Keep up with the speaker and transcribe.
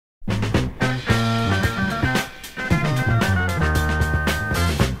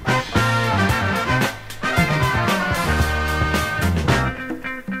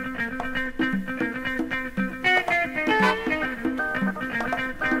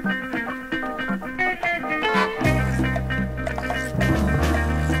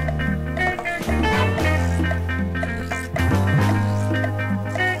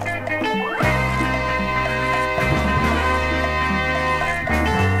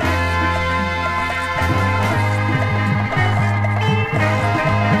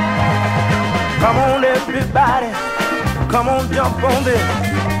Come on, jump on this.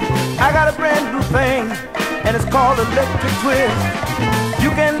 I got a brand new thing, and it's called electric twist.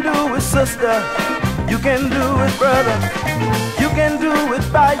 You can do it, sister. You can do it, brother. You can do it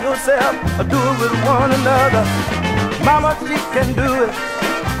by yourself, or do it with one another. Mama, she can do it.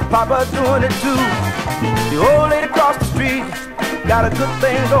 Papa doing it too. The old lady across the street got a good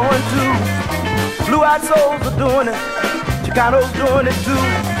thing going too. Blue-eyed souls are doing it. Chicanos doing it too.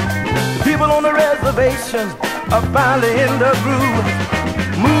 The people on the reservation are finally in the groove.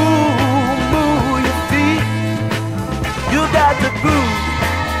 Move, move your feet. You got to groove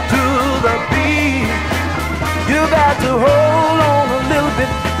to the beat. You got to hold on a little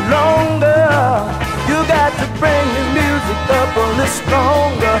bit longer. You got to bring the music up a little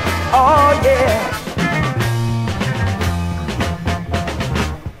stronger. Oh yeah.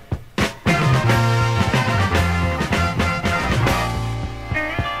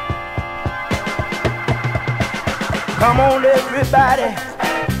 Come on everybody,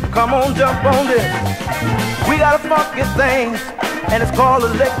 come on jump on this. We got a funky thing, and it's called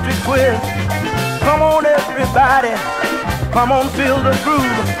electric twist. Come on everybody, come on feel the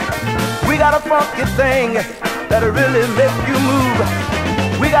groove. We got a funky thing that'll really make you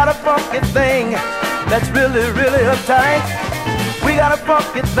move. We got a funky thing that's really, really uptight. We got a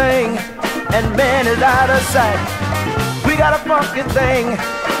funky thing, and man is out of sight. We got a funky thing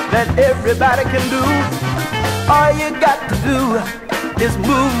that everybody can do. All you got to do is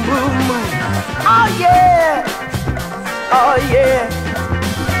move, move, move. Oh yeah, oh yeah,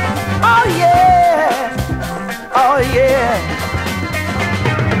 oh yeah, oh yeah.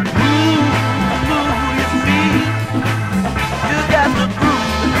 Move, move your feet. You got to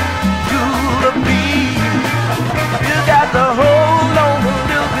groove to the beat. You got to hold on a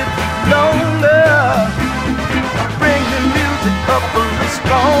little bit longer. Bring the music up a little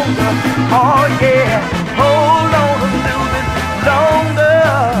stronger. Oh yeah. Hold on a little bit longer.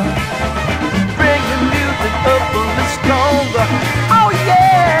 Bring the music up a little stronger. Oh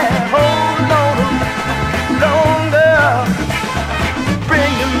yeah. Hold on a little longer.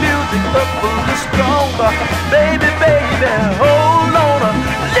 Bring the music up a little stronger. Baby, baby, hold on a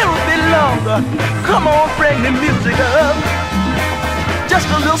little bit longer. Come on, bring the music up just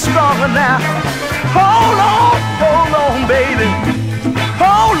a little stronger now. Hold on, baby.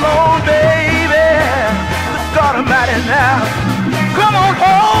 Hold on, baby. God Almighty now. Come on,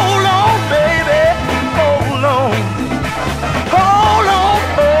 hold on, baby. Hold on. Hold on,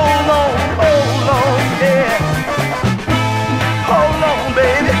 hold on, hold on, yeah. Hold on,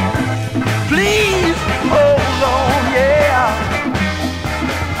 baby. Please, hold on, yeah.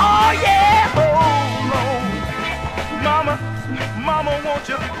 Oh, yeah, hold on. Mama, won't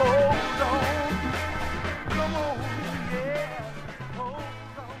you hold on?